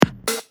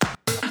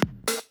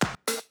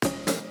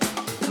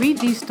Read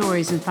these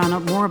stories and find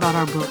out more about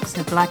our books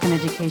at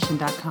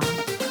blackineducation.com.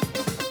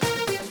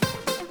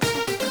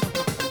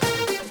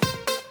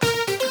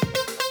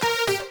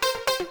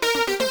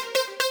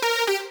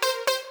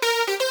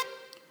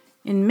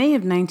 In May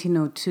of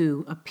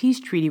 1902, a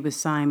peace treaty was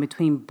signed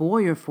between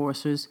Boer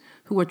forces,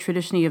 who were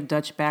traditionally of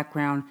Dutch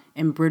background,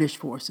 and British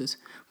forces,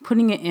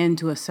 putting an end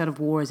to a set of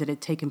wars that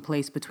had taken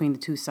place between the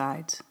two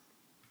sides.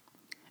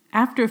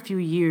 After a few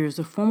years,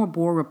 the former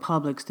Boer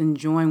republics then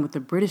joined with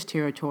the British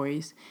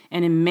territories,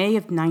 and in May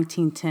of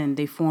 1910,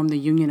 they formed the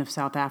Union of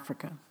South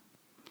Africa.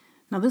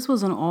 Now, this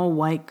was an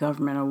all-white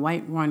government, a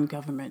white-run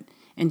government,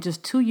 and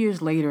just 2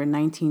 years later, in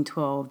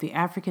 1912, the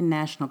African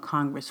National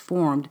Congress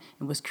formed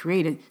and was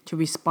created to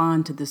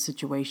respond to this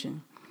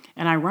situation.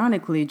 And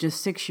ironically,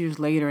 just 6 years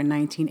later, in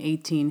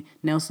 1918,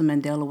 Nelson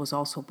Mandela was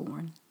also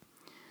born.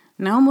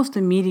 Now, almost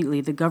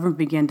immediately, the government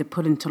began to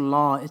put into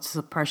law its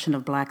suppression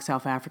of black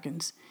South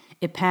Africans.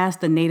 It passed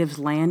the Natives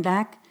Land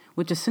Act,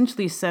 which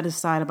essentially set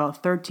aside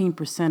about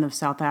 13% of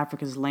South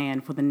Africa's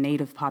land for the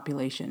native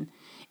population.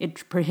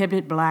 It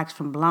prohibited blacks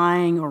from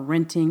buying or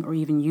renting or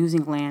even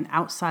using land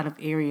outside of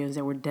areas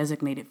that were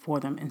designated for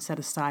them and set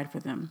aside for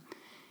them.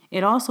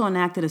 It also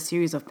enacted a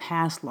series of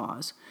pass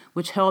laws,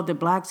 which held that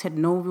blacks had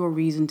no real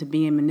reason to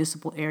be in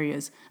municipal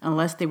areas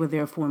unless they were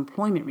there for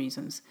employment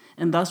reasons,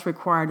 and thus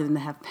required them to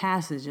have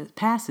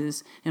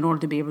passes in order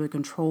to be able to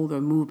control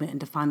their movement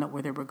and to find out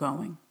where they were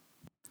going.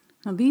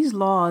 Now, these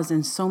laws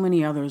and so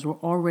many others were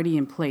already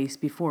in place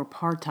before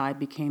apartheid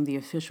became the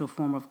official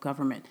form of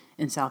government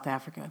in South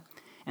Africa.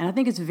 And I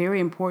think it's very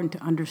important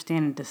to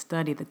understand and to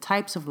study the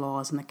types of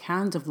laws and the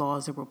kinds of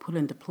laws that were put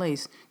into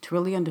place to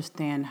really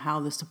understand how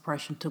the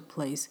suppression took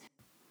place.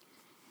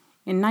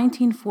 In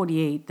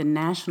 1948, the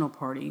National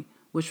Party,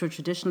 which were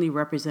traditionally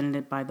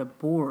represented by the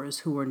Boers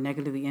who were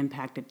negatively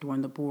impacted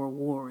during the Boer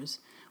Wars,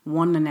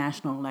 won the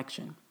national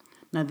election.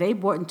 Now, they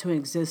brought into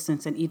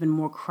existence an even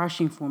more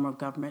crushing form of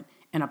government,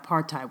 and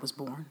apartheid was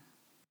born.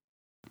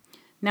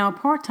 Now,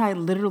 apartheid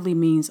literally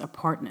means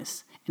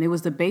apartness, and it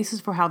was the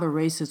basis for how the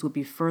races would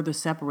be further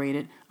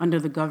separated under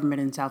the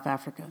government in South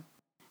Africa.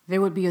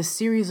 There would be a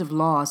series of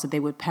laws that they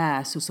would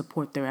pass to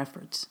support their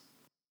efforts.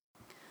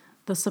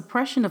 The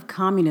Suppression of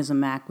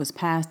Communism Act was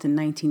passed in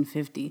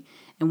 1950,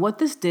 and what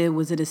this did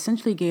was it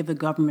essentially gave the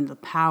government the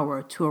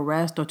power to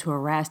arrest or to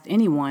harass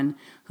anyone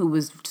who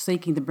was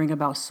seeking to bring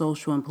about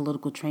social and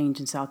political change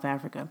in South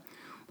Africa.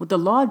 What the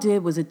law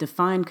did was it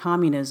defined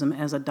communism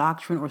as a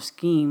doctrine or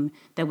scheme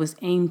that was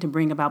aimed to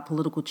bring about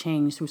political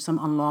change through some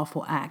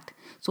unlawful act.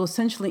 So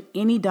essentially,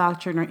 any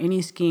doctrine or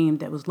any scheme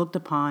that was looked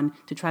upon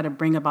to try to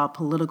bring about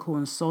political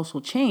and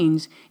social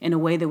change in a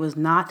way that was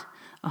not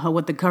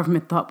what the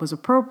government thought was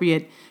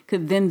appropriate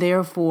could then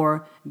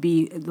therefore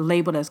be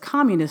labeled as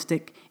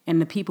communistic, and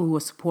the people who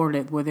were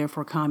supported it were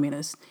therefore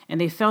communists.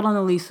 And they fell on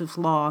the lease of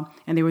law,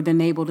 and they were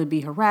then able to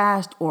be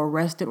harassed or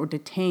arrested or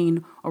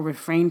detained or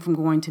refrain from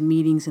going to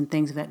meetings and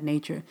things of that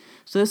nature.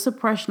 So this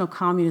Suppression of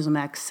Communism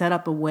Act set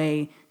up a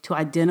way to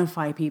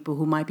identify people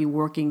who might be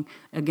working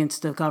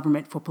against the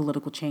government for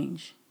political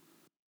change.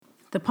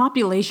 The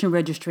Population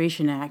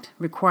Registration Act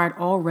required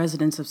all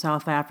residents of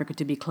South Africa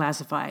to be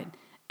classified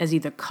as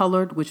either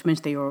colored, which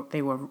meant they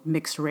were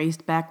mixed race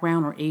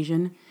background or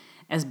Asian,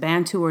 as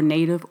Bantu or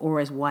Native, or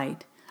as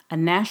white. A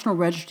national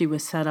registry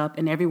was set up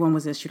and everyone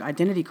was issued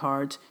identity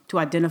cards to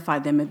identify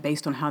them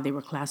based on how they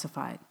were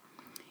classified.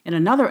 In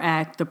another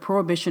act, the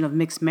Prohibition of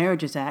Mixed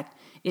Marriages Act,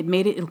 it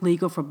made it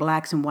illegal for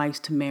blacks and whites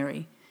to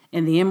marry.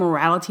 And the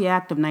Immorality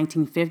Act of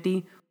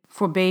 1950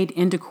 forbade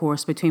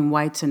intercourse between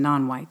whites and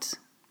non-whites.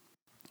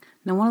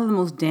 Now, one of the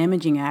most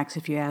damaging acts,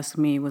 if you ask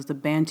me, was the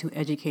Bantu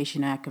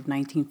Education Act of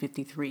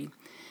 1953.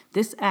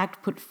 This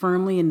act put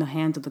firmly in the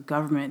hands of the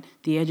government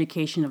the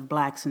education of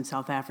blacks in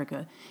South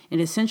Africa.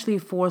 It essentially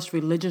forced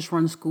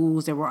religious-run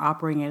schools that were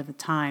operating at the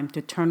time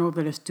to turn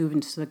over their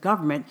students to the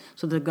government,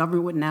 so the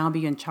government would now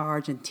be in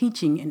charge in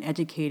teaching and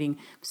educating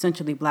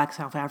essentially black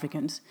South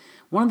Africans.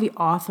 One of the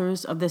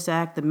authors of this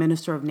act, the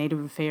Minister of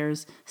Native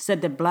Affairs,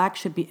 said that blacks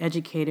should be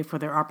educated for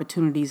their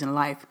opportunities in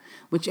life,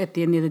 which at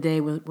the end of the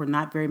day were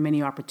not very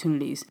many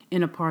opportunities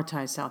in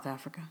apartheid South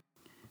Africa.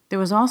 There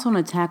was also an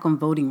attack on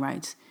voting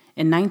rights.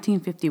 In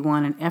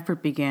 1951, an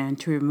effort began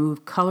to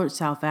remove colored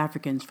South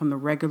Africans from the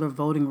regular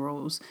voting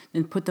rolls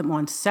and put them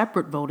on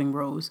separate voting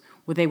rolls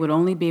where they would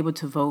only be able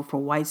to vote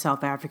for white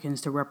South Africans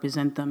to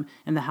represent them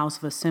in the House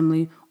of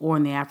Assembly or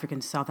in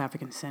the South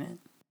African Senate.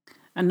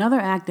 Another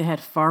act that had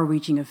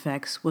far-reaching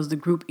effects was the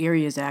Group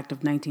Areas Act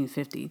of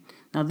 1950.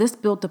 Now, this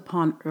built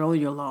upon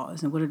earlier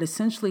laws, and what it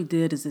essentially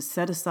did is it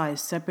set aside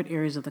separate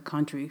areas of the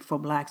country for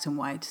blacks and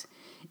whites.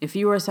 If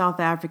you were a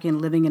South African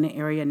living in an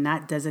area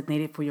not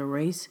designated for your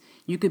race,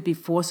 you could be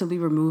forcibly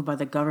removed by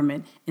the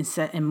government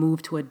and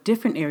moved to a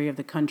different area of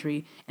the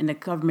country, and the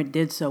government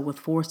did so with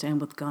force and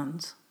with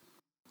guns.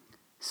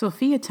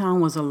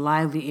 Sophiatown was a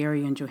lively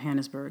area in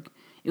Johannesburg.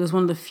 It was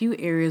one of the few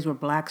areas where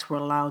blacks were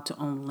allowed to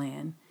own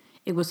land.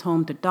 It was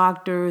home to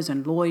doctors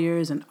and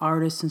lawyers and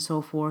artists and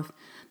so forth.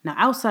 Now,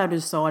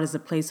 outsiders saw it as a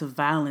place of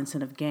violence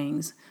and of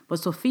gangs, but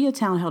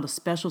Sophiatown held a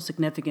special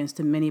significance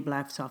to many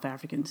black South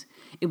Africans.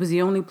 It was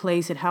the only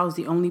place, it housed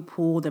the only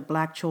pool that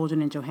black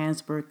children in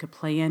Johannesburg could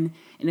play in,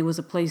 and it was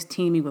a place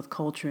teeming with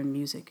culture and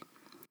music.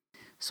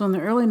 So in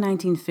the early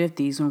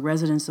 1950s, when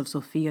residents of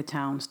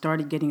Sophiatown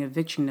started getting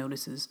eviction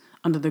notices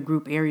under the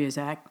Group Areas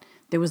Act,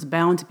 there was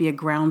bound to be a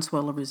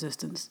groundswell of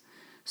resistance.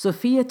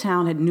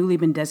 Sophiatown had newly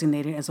been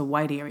designated as a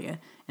white area,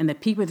 and the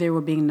people there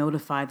were being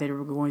notified that they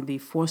were going to be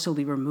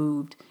forcibly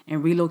removed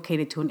and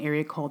relocated to an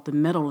area called the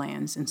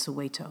Meadowlands in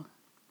Soweto.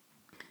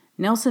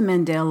 Nelson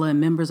Mandela and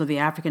members of the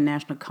African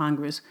National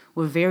Congress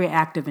were very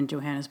active in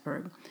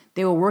Johannesburg.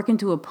 They were working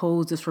to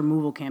oppose this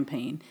removal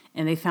campaign,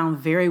 and they found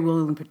very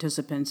willing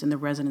participants in the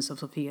residents of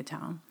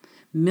Sophiatown.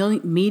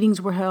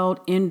 Meetings were held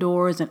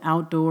indoors and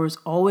outdoors,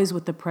 always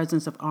with the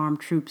presence of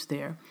armed troops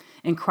there.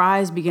 And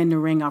cries began to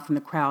ring out from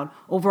the crowd,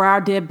 over our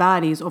dead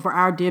bodies,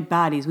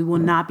 we will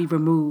not be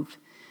removed.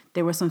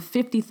 There were some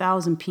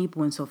 50,000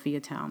 people in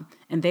Sophiatown,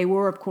 and they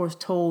were, of course,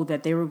 told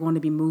that they were going to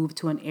be moved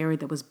to an area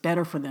that was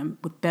better for them,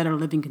 with better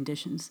living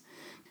conditions.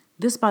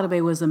 This, by the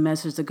way, was the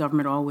message the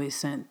government always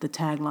sent, the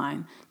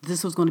tagline.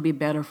 This was going to be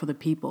better for the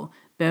people,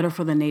 better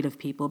for the native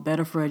people,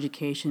 better for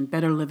education,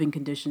 better living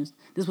conditions.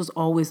 This was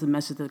always the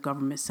message the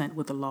government sent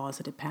with the laws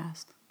that it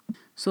passed.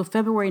 So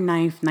February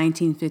 9th,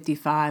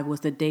 1955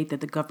 was the date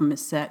that the government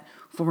set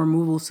for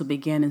removals to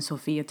begin in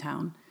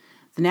Sophiatown.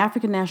 The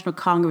African National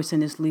Congress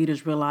and its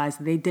leaders realized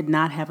that they did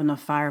not have enough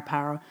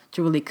firepower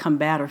to really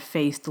combat or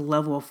face the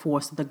level of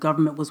force that the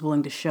government was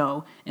willing to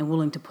show and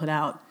willing to put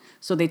out.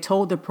 So they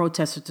told the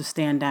protesters to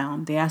stand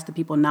down. They asked the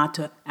people not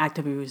to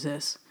actively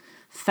resist.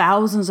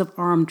 Thousands of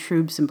armed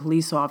troops and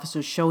police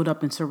officers showed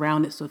up and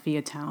surrounded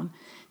Sophiatown.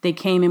 They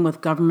came in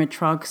with government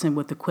trucks and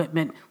with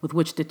equipment with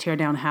which to tear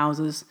down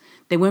houses.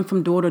 They went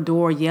from door to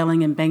door,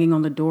 yelling and banging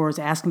on the doors,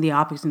 asking the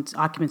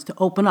occupants to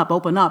open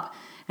up,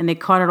 and they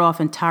carted off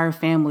entire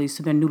families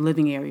to their new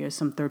living areas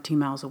some 13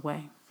 miles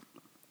away.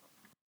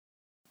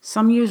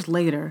 Some years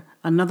later,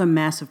 another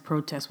massive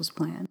protest was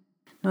planned.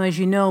 Now, as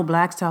you know,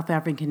 black South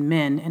African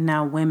men and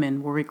now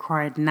women were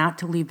required not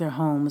to leave their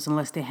homes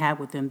unless they had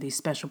with them these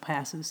special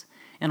passes.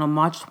 And on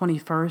March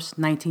 21st,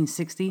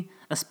 1960,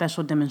 a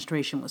special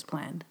demonstration was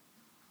planned.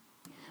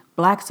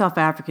 Black South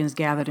Africans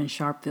gathered in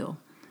Sharpeville.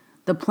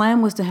 The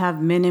plan was to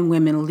have men and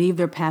women leave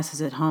their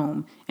passes at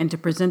home and to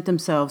present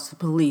themselves to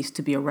police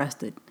to be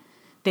arrested.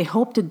 They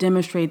hoped to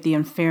demonstrate the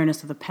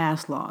unfairness of the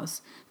pass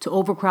laws, to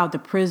overcrowd the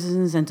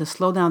prisons, and to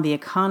slow down the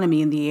economy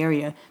in the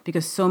area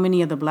because so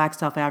many of the black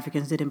South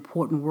Africans did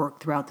important work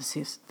throughout the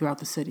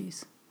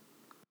cities.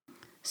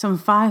 Some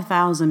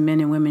 5,000 men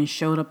and women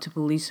showed up to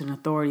police and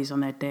authorities on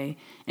that day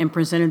and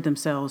presented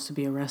themselves to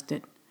be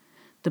arrested.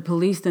 The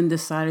police then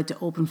decided to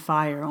open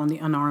fire on the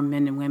unarmed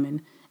men and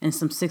women, and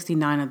some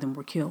 69 of them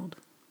were killed.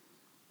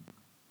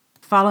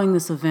 Following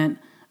this event,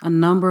 a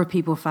number of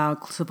people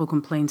filed civil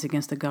complaints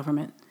against the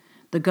government.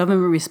 The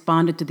government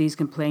responded to these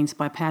complaints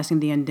by passing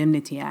the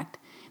Indemnity Act.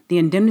 The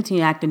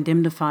Indemnity Act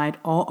indemnified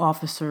all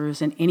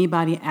officers and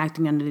anybody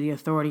acting under the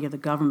authority of the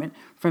government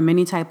from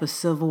any type of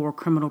civil or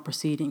criminal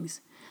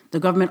proceedings. The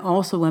government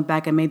also went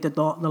back and made the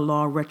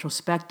law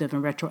retrospective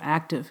and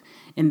retroactive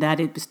in that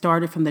it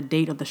started from the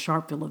date of the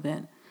Sharpeville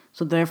event.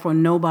 So therefore,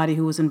 nobody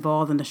who was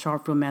involved in the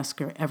Sharpeville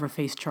massacre ever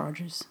faced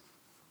charges.